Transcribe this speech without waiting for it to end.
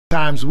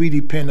Sometimes we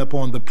depend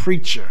upon the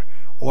preacher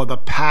or the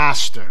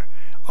pastor,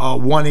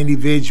 one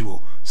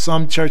individual.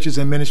 Some churches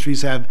and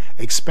ministries have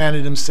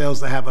expanded themselves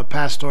to have a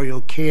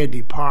pastoral care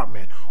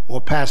department or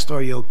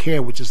pastoral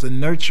care, which is the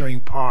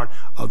nurturing part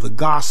of the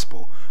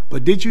gospel.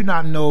 But did you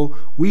not know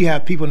we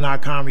have people in our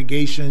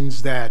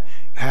congregations that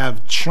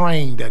have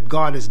trained, that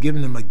God has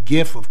given them a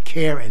gift of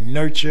care and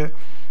nurture?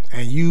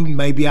 And you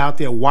may be out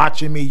there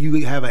watching me.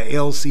 You have a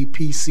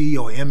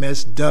LCPC or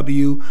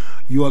MSW.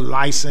 You're a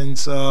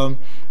licensed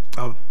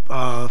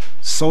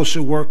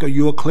social worker.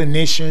 You're a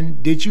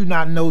clinician. Did you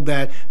not know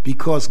that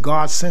because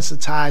God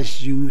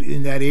sensitized you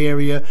in that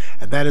area,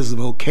 and that is a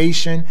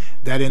vocation,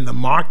 that in the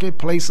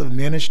marketplace of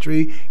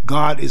ministry,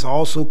 God is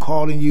also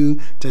calling you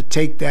to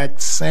take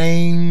that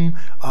same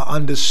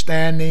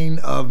understanding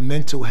of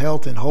mental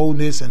health and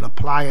wholeness and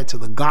apply it to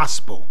the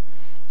gospel?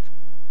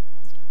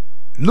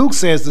 Luke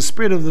says, the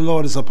Spirit of the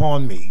Lord is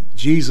upon me.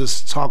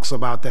 Jesus talks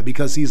about that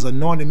because he's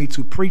anointed me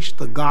to preach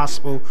the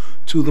gospel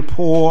to the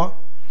poor.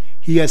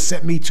 He has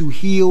sent me to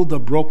heal the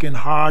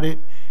brokenhearted,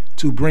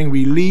 to bring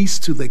release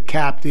to the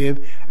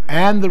captive,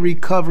 and the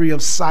recovery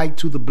of sight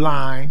to the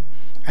blind,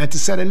 and to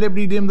set at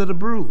liberty them that are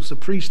bruised, to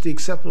preach the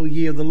acceptable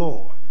year of the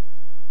Lord.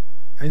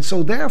 And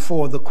so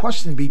therefore the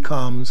question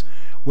becomes,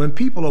 when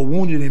people are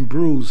wounded and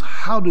bruised,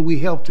 how do we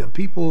help them?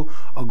 People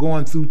are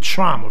going through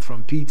trauma,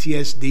 from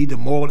PTSD to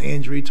moral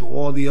injury to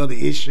all the other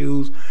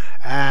issues.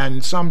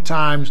 And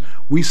sometimes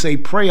we say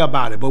pray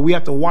about it, but we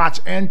have to watch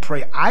and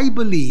pray. I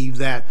believe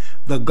that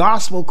the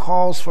gospel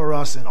calls for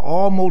us in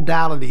all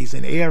modalities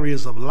and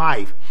areas of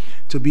life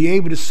to be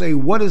able to say,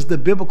 what is the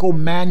biblical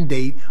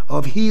mandate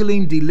of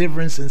healing,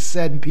 deliverance, and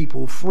setting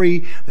people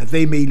free that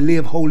they may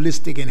live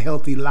holistic and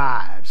healthy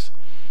lives?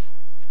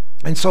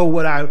 And so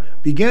what I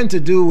began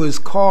to do is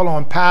call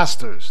on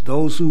pastors,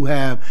 those who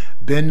have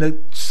been to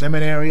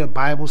seminary or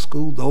Bible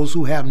school, those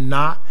who have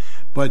not,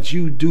 but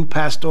you do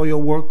pastoral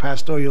work,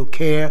 pastoral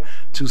care,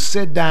 to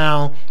sit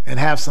down and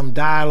have some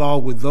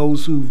dialogue with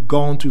those who've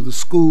gone to the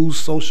schools,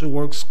 social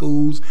work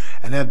schools,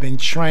 and have been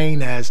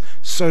trained as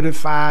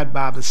certified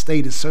by the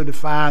state, is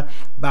certified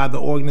by the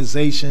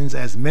organizations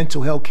as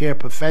mental health care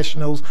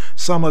professionals.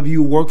 Some of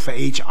you work for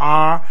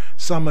HR.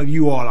 Some of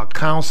you are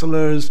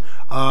counselors.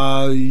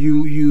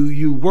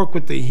 You work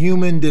with the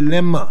human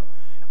dilemma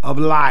of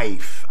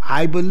life.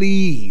 I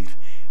believe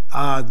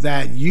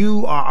that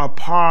you are a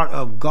part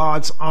of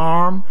God's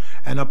arm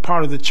and a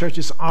part of the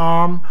church's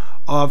arm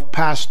of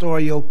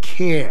pastoral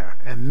care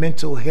and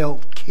mental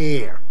health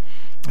care.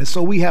 And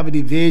so we have a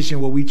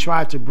division where we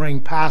try to bring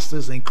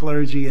pastors and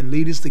clergy and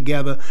leaders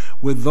together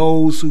with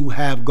those who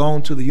have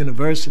gone to the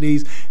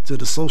universities, to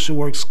the social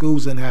work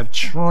schools, and have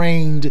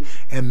trained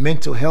in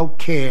mental health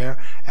care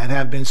and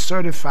have been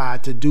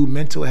certified to do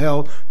mental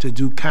health, to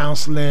do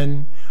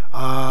counseling,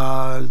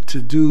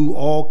 to do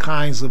all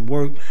kinds of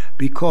work,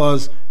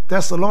 because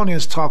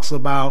Thessalonians talks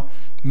about,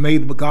 may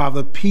the God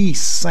of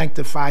peace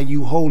sanctify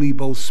you wholly,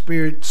 both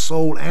spirit,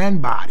 soul,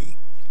 and body,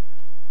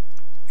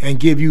 and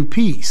give you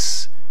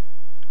peace.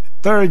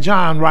 3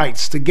 John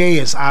writes to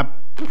Gaius, I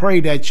pray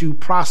that you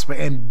prosper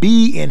and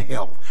be in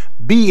health.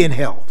 Be in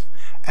health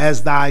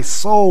as thy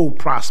soul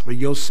prosper.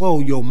 Your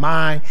soul, your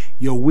mind,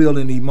 your will,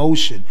 and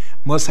emotion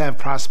must have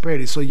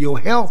prosperity. So your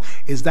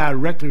health is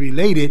directly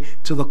related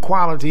to the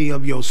quality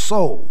of your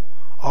soul,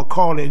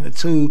 according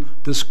to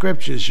the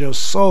scriptures. Your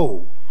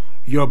soul,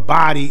 your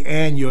body,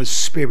 and your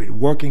spirit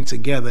working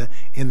together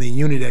in the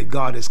unity that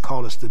God has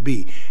called us to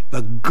be.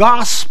 The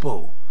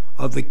gospel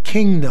of the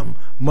kingdom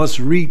must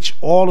reach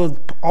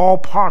all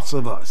parts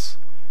of us,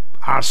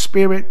 our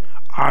spirit,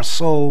 our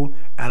soul,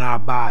 and our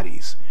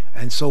bodies.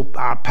 And so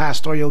our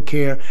pastoral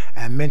care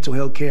and mental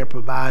health care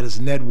providers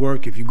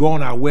network, if you go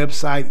on our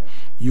website,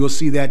 you'll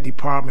see that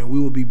department. We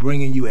will be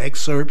bringing you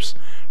excerpts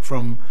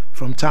from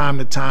time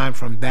to time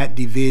from that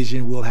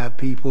division. We'll have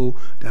people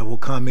that will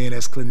come in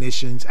as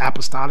clinicians,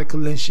 apostolic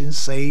clinicians,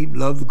 saved,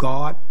 love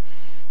God,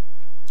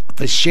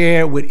 to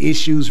share with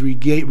issues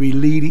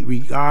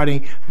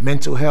regarding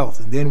mental health.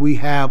 And then we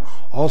have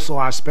also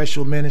our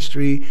special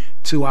ministry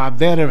to our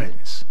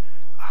veterans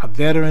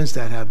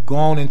that have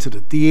gone into the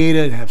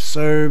theater and have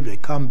served. They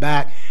come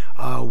back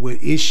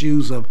with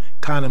issues of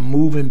kind of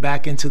moving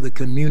back into the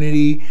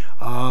community.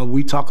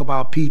 We talk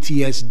about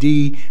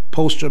PTSD,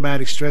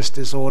 post-traumatic stress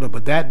disorder,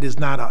 but that is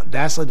not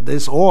that's a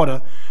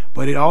disorder,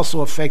 but it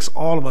also affects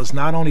all of us,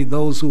 not only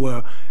those who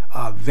are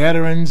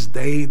veterans.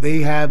 They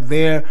have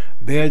their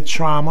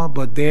trauma,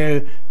 but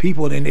their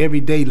people in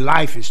everyday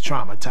life is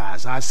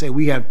traumatized. I say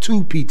we have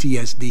 2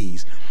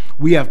 PTSDs.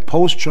 We have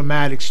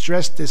post-traumatic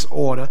stress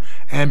disorder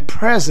and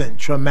present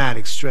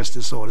traumatic stress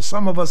disorder.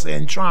 Some of us are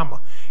in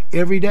trauma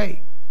every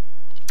day.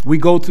 We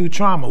go through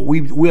trauma.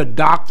 We're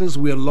doctors,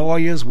 we're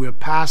lawyers, we're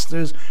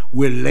pastors,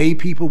 we're lay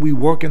people. We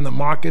work in the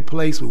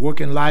marketplace, we work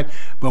in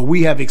life, but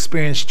we have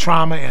experienced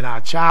trauma in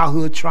our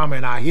childhood, trauma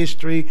in our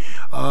history,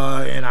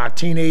 in our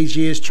teenage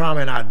years,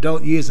 trauma in our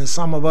adult years, and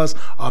some of us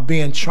are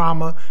being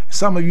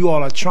some of you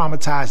all are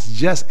traumatized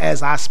just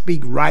as I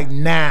speak right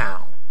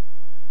now.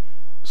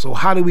 So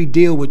how do we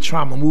deal with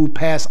trauma, move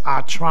past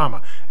our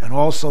trauma? And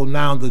also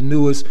now the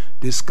newest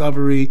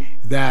discovery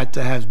that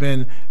has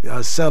been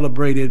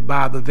celebrated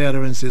by the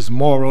veterans is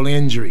moral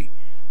injury.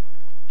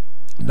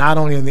 Not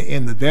only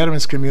in the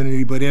veterans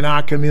community, but in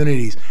our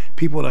communities.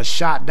 People are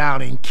shot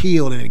down and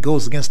killed, and it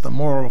goes against the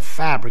moral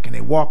fabric, and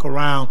they walk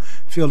around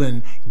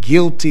feeling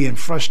guilty and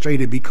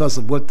frustrated because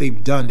of what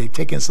they've done. They've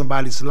taken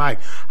somebody's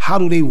life. How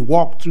do they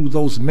walk through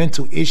those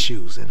mental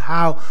issues, and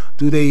how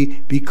do they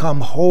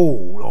become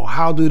whole, or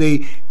how do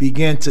they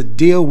begin to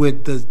deal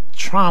with the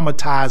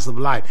traumatized of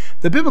life?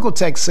 The biblical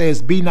text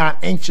says, be not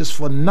anxious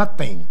for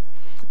nothing,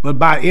 but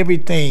by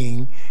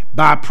everything,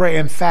 by prayer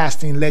and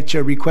fasting, let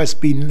your requests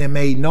be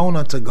made known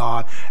unto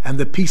God, and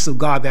the peace of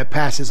God that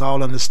passes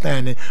all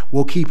understanding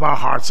will keep our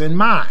hearts and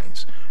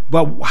minds.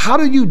 But how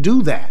do you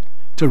do that?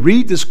 To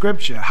read the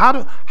scripture. How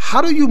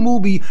do you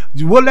move?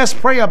 Well, let's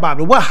pray about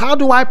it. Well, how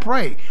do I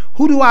pray?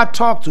 Who do I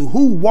talk to?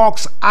 Who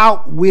walks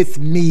out with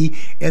me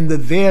in the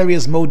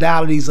various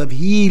modalities of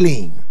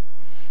healing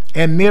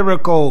and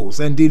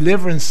miracles and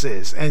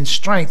deliverances and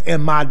strength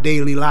in my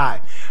daily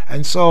life?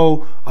 And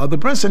so the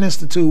Brinson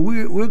Institute,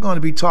 we're going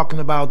to be talking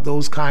about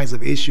those kinds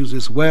of issues,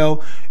 as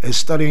well as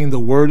studying the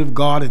Word of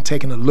God and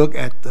taking a look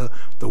at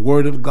the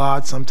Word of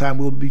God. Sometime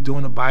we'll be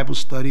doing a Bible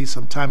study.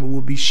 Sometime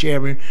we'll be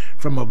sharing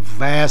from a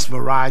vast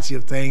variety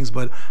of things.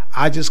 But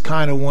I just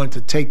kind of wanted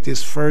to take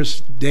this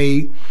first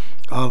day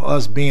of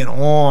us being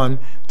on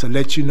to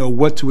let you know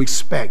what to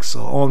expect.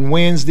 So on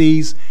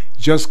Wednesdays,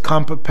 just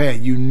come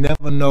prepared. You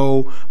never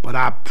know, but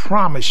I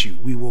promise you,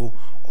 we will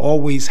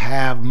always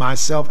have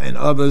myself and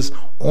others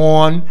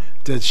on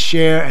to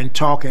share and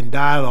talk and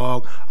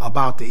dialogue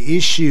about the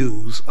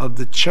issues of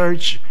the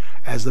church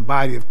as the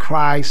body of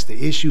Christ,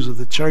 the issues of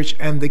the church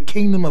and the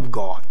kingdom of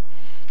God,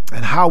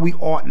 and how we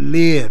ought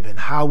live, and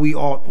how we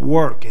ought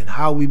work, and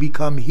how we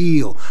become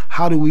healed.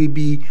 How do we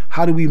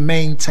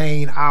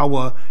maintain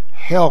our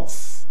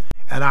health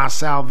and our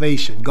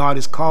salvation? God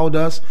has called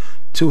us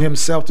to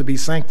himself to be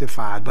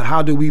sanctified, but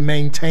how do we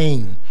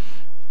maintain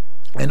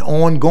an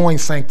ongoing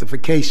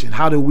sanctification?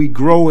 How do we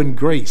grow in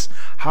grace?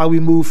 How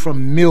we move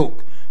from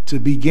milk to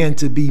begin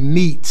to be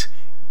meat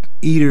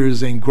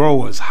eaters and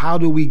growers? How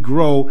do we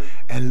grow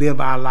and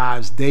live our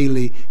lives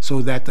daily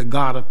so that the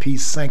God of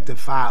peace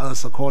sanctify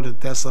us, according to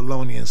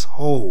Thessalonians,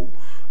 whole?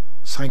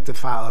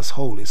 Sanctify us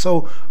wholly.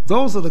 So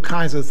those are the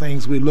kinds of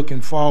things we're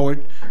looking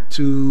forward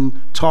to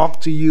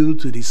talk to you,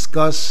 to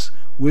discuss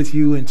with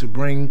you, and to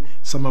bring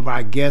some of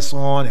our guests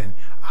on. And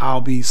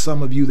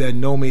some of you that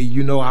know me,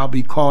 you know I'll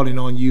be calling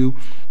on you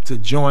to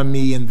join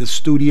me in the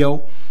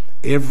studio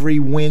every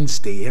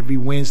Wednesday. Every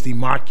Wednesday,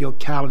 mark your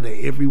calendar.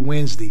 Every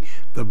Wednesday,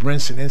 the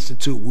Brinson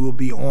Institute will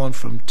be on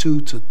from 2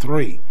 to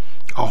 3.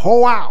 A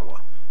whole hour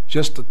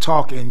just to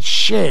talk and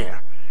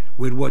share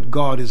with what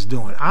God is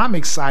doing. I'm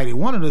excited.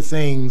 One of the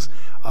things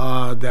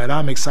that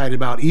I'm excited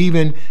about,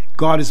 even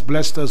God has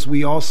blessed us,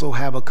 we also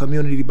have a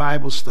community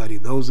Bible study.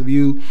 Those of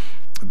you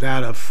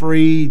that are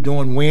free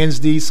during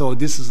Wednesday, so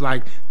this is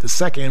like the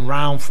second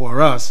round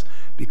for us,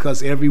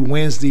 because every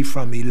Wednesday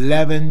from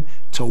 11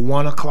 to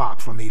 1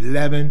 o'clock, from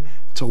 11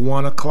 to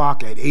 1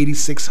 o'clock at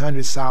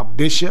 8600 South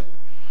Bishop,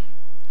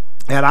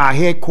 at our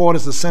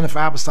headquarters, the Center for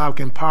Apostolic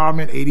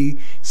Empowerment,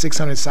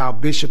 8600 South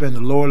Bishop, in the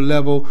lower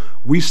level,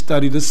 we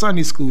study the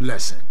Sunday school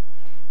lesson.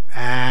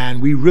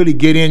 And we really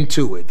get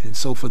into it. And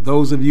so for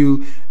those of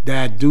you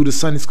that do the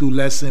Sunday school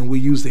lesson,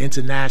 we use the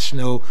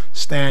international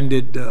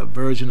standard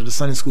version of the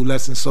Sunday school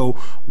lesson. So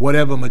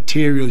whatever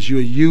materials you're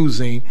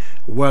using,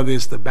 whether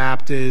it's the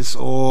Baptist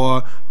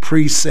or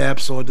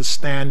precepts or the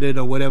standard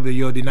or whatever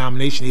your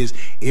denomination is,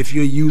 if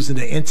you're using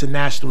the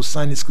international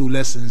Sunday school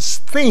lessons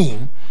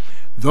theme,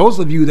 those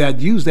of you that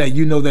use that,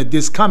 you know that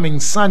this coming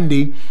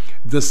Sunday,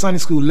 the Sunday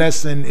school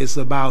lesson is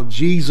about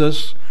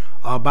Jesus,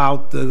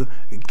 about the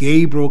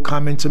Gabriel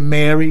coming to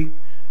Mary,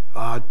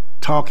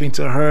 talking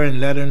to her and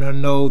letting her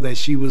know that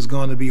she was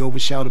going to be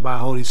overshadowed by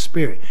Holy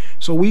Spirit.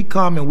 So we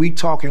come and we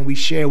talk and we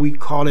share. We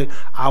call it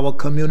our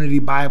community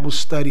Bible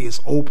study. It's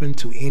open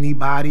to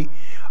anybody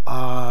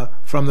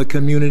from the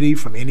community,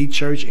 from any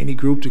church, any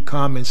group, to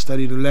come and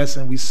study the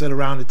lesson. We sit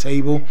around the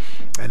table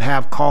and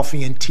have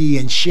coffee and tea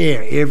and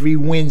share every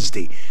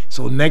Wednesday.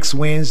 So next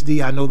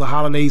Wednesday, I know the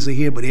holidays are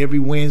here, but every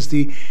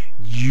Wednesday,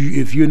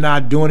 if you're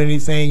not doing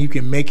anything, you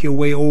can make your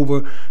way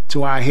over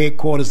to our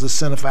headquarters, the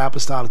Center for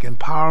Apostolic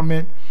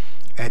Empowerment,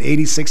 at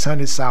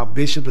 8600 South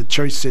Bishop. The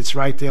church sits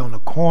right there on the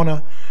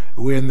corner.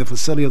 We're in the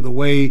facility of the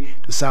Way,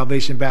 the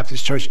Salvation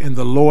Baptist Church, in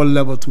the lower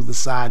level through the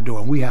side door.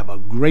 And we have a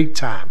great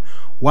time.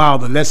 Wow,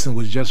 the lesson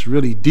was just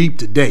really deep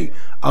today.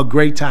 A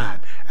great time.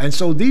 And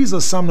so these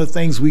are some of the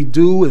things we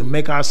do and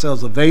make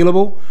ourselves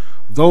available.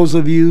 Those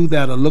of you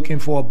that are looking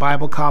for a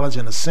Bible college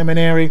and a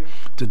seminary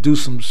to do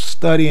some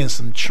study and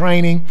some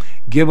training,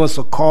 give us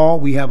a call.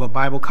 We have a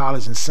Bible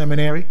college and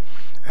seminary,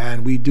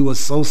 and we do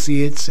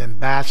associates and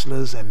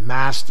bachelors and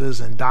masters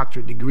and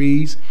doctorate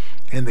degrees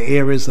in the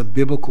areas of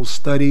biblical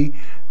study,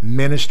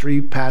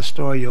 ministry,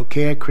 pastoral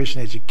care,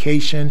 Christian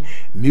education,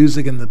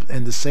 music and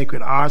the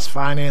sacred arts,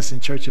 finance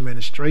and church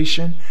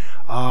administration.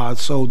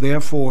 So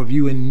therefore, if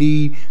you're in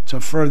need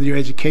to further your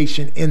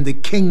education in the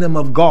kingdom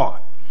of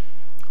God,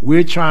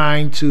 we're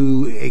trying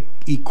to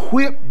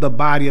equip the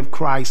body of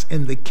Christ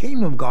in the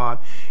kingdom of God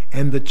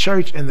and the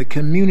church and the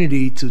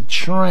community to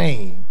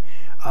train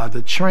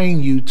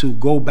you to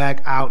go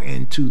back out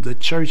into the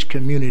church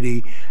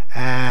community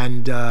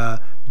and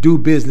do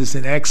business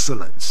in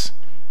excellence.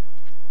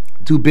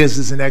 Do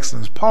business in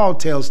excellence. Paul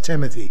tells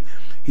Timothy,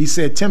 he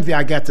said, Timothy,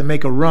 I got to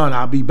make a run.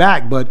 I'll be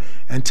back, but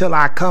until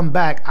I come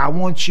back, I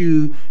want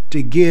you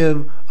to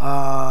give,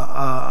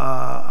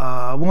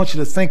 I want you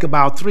to think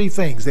about three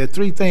things. There are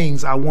three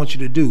things I want you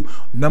to do.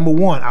 Number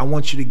one, I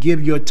want you to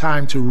give your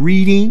time to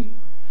reading,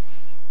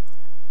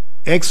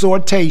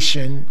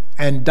 exhortation,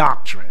 and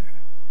doctrine.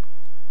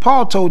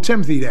 Paul told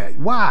Timothy that.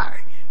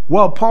 Why?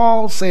 Well,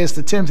 Paul says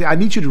to Timothy, I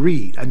need you to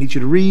read. I need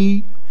you to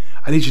read.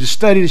 I need you to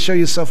study to show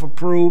yourself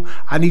approved.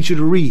 I need you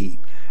to read.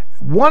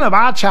 One of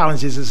our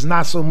challenges is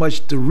not so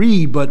much to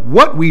read, but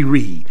what we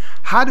read.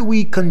 How do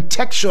we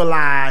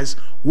contextualize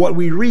what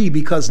we read?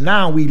 Because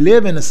now we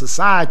live in a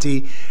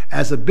society,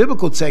 as the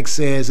biblical text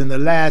says, in the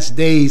last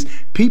days,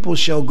 people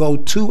shall go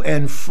to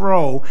and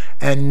fro,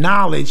 and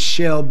knowledge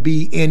shall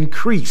be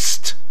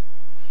increased.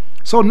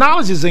 So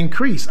knowledge is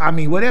increased. I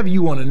mean, whatever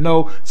you want to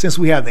know, since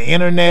we have the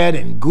internet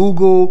and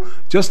Google,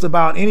 just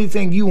about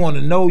anything you want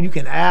to know, you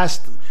can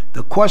ask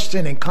the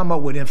question and come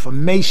up with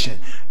information.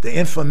 The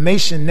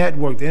information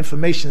network, the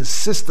information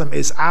system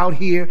is out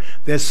here.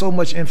 There's so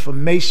much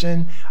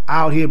information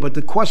out here, but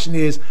the question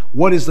is,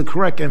 what is the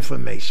correct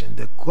information?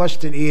 The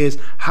question is,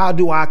 how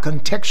do I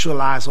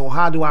contextualize, or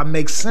how do I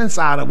make sense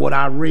out of what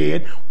I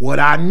read, what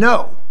I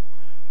know?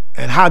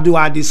 And how do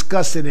I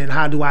discuss it, and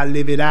how do I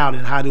live it out,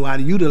 and how do I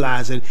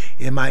utilize it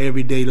in my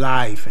everyday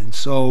life? And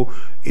so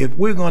if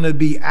we're going to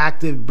be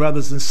active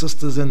brothers and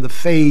sisters in the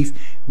faith,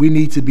 we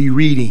need to be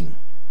reading.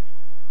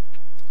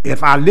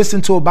 If I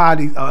listen to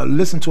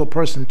a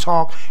person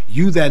talk,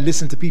 you that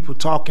listen to people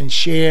talk and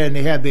share, and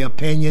they have their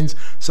opinions,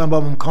 some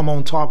of them come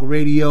on talk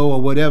radio or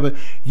whatever,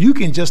 you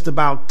can just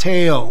about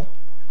tell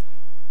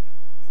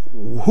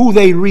who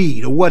they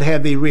read or what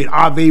have they read.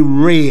 Are they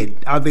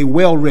read? Are they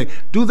well read?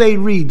 Do they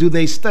read? Do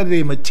they study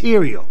their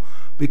material?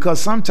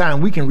 Because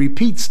sometimes we can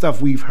repeat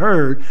stuff we've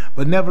heard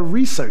but never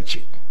research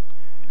it.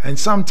 And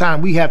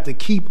sometimes we have to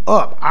keep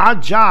up. Our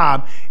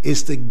job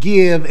is to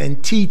give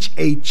and teach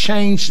a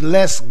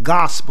changeless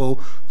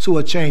gospel to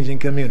a changing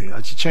community,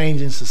 a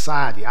changing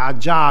society. Our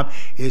job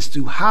is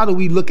to, how do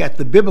we look at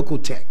the biblical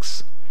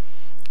text?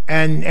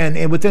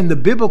 And within the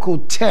biblical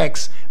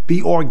text,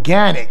 be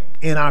organic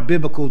in our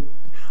biblical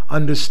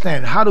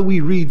understanding. How do we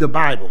read the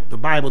Bible, the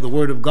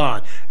Word of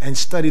God, and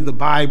study the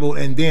Bible,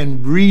 and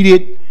then read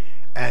it,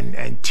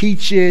 and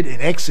teach it, and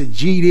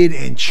exegete it,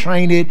 and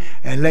train it,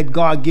 and let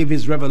God give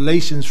his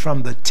revelations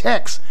from the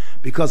text?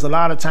 Because a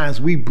lot of times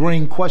we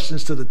bring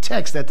questions to the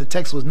text that the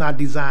text was not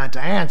designed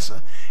to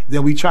answer.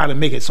 Then we try to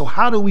make it. So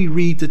how do we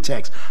read the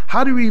text?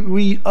 How do we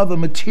read other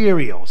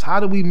materials?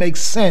 How do we make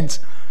sense?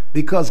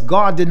 Because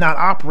God did not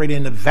operate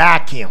in a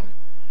vacuum.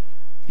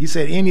 He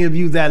said, any of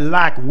you that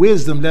lack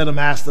wisdom, let them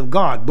ask of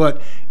God.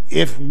 But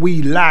if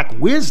we lack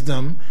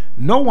wisdom,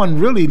 no one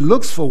really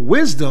looks for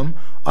wisdom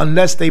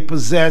unless they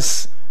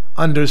possess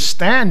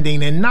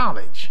understanding and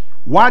knowledge.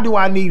 Why do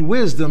I need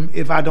wisdom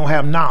if I don't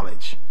have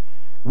knowledge?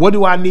 What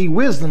do I need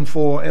wisdom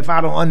for if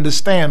I don't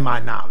understand my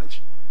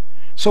knowledge?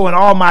 So in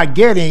all my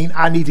getting,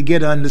 I need to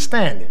get an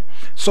understanding.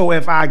 So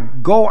if I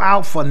go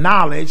out for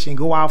knowledge and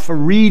go out for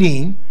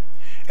reading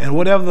and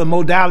whatever the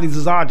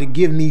modalities are to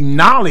give me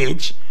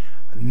knowledge,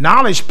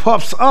 knowledge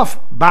puffs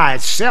up by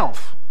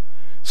itself.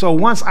 So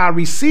once I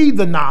receive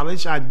the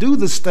knowledge, I do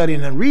the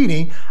studying and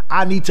reading,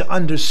 I need to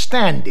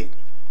understand it.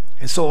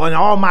 And so in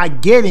all my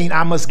getting,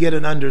 I must get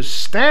an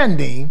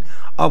understanding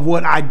of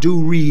what I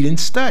do read and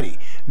study.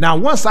 Now,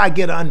 once I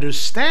get an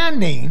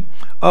understanding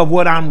of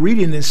what I'm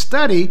reading and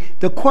study,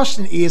 the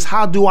question is,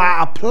 how do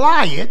I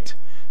apply it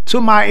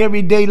to my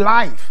everyday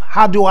life?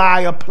 How do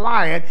I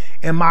apply it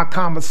in my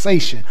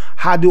conversation?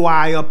 How do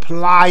I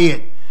apply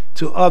it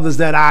to others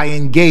that I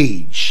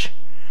engage?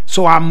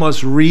 So I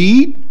must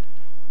read.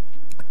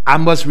 I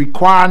must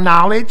require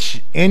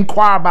knowledge,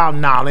 inquire about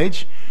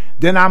knowledge.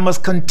 Then I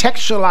must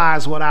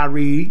contextualize what I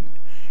read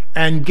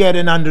and get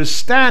an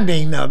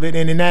understanding of it.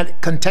 And in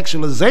that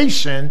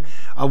contextualization,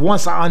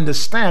 once I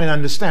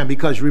understand,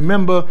 because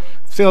remember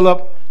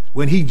Philip,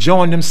 when he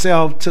joined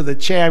himself to the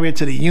chariot,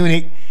 to the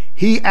eunuch,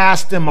 he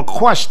asked him a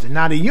question.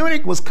 Now the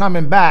eunuch was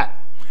coming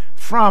back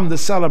from the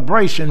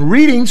celebration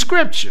reading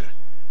scripture.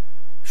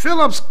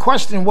 Philip's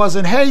question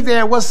wasn't, hey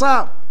there, what's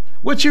up?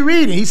 What you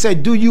reading? He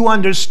said, do you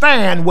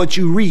understand what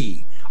you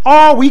read?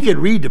 Oh, we could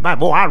read the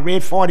Bible. Oh, I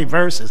read 40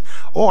 verses.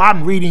 Oh,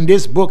 I'm reading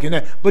this book and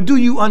that. But do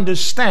you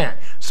understand?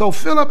 So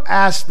Philip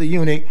asked the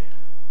eunuch,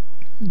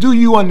 do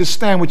you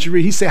understand what you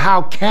read? He said,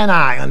 how can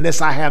I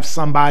unless I have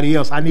somebody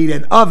else? I need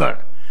an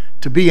other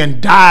to be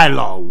in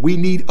dialogue. We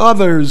need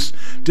others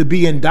to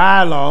be in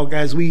dialogue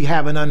as we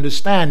have an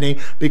understanding,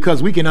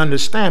 because we can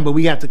understand, but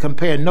we have to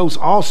compare notes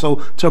also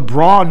to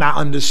broaden our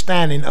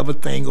understanding of a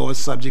thing or a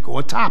subject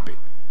or a topic.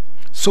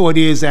 So it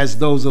is as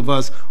those of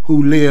us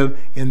who live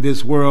in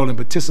this world and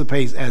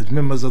participate as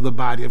members of the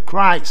body of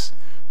Christ,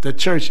 the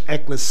church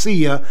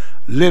ecclesia,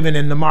 living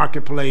in the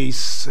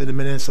marketplace in the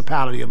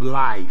municipality of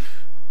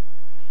life.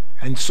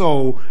 And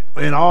so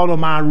in all of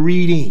my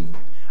reading,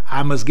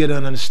 I must get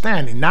an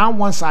understanding. Now,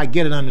 once I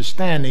get an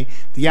understanding,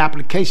 the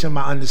application of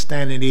my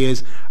understanding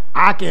is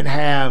I can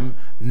have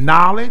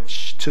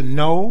knowledge to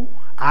know,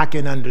 I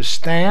can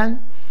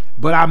understand,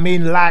 but I may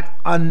lack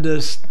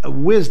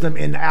wisdom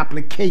in the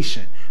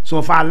application. So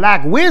if I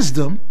lack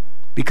wisdom,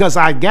 because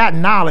I got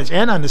knowledge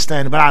and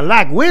understanding, but I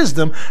lack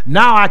wisdom,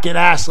 now I can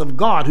ask of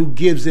God, who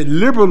gives it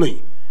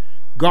liberally.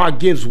 God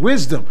gives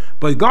wisdom,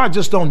 but God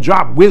just don't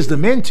drop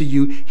wisdom into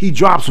you. He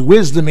drops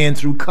wisdom in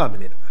through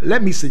covenant.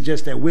 Let me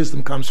suggest that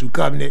wisdom comes through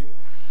covenant.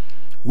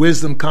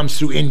 Wisdom comes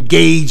through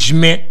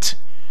engagement.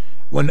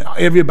 When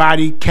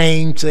everybody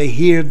came to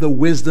hear the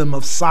wisdom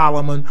of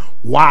Solomon,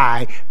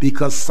 why?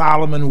 Because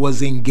Solomon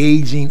was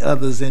engaging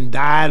others in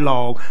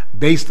dialogue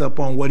based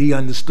upon what he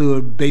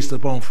understood, based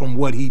upon from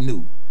what he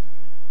knew.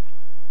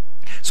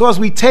 So as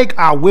we take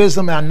our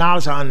wisdom, our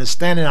knowledge, our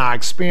understanding, our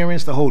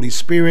experience, the Holy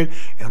Spirit,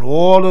 and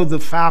all of the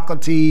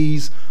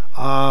faculties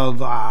of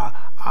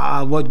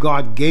what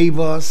God gave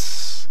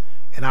us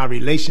in our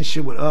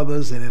relationship with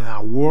others and in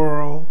our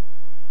world,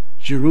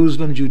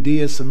 Jerusalem,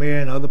 Judea,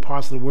 Samaria, and other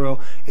parts of the world,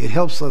 it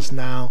helps us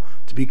now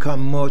to become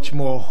much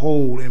more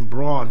whole and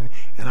broadened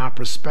in our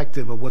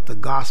perspective of what the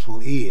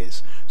gospel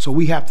is. So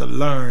we have to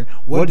learn,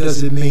 what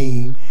does it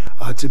mean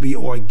to be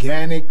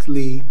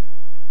organically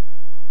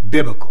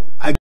biblical?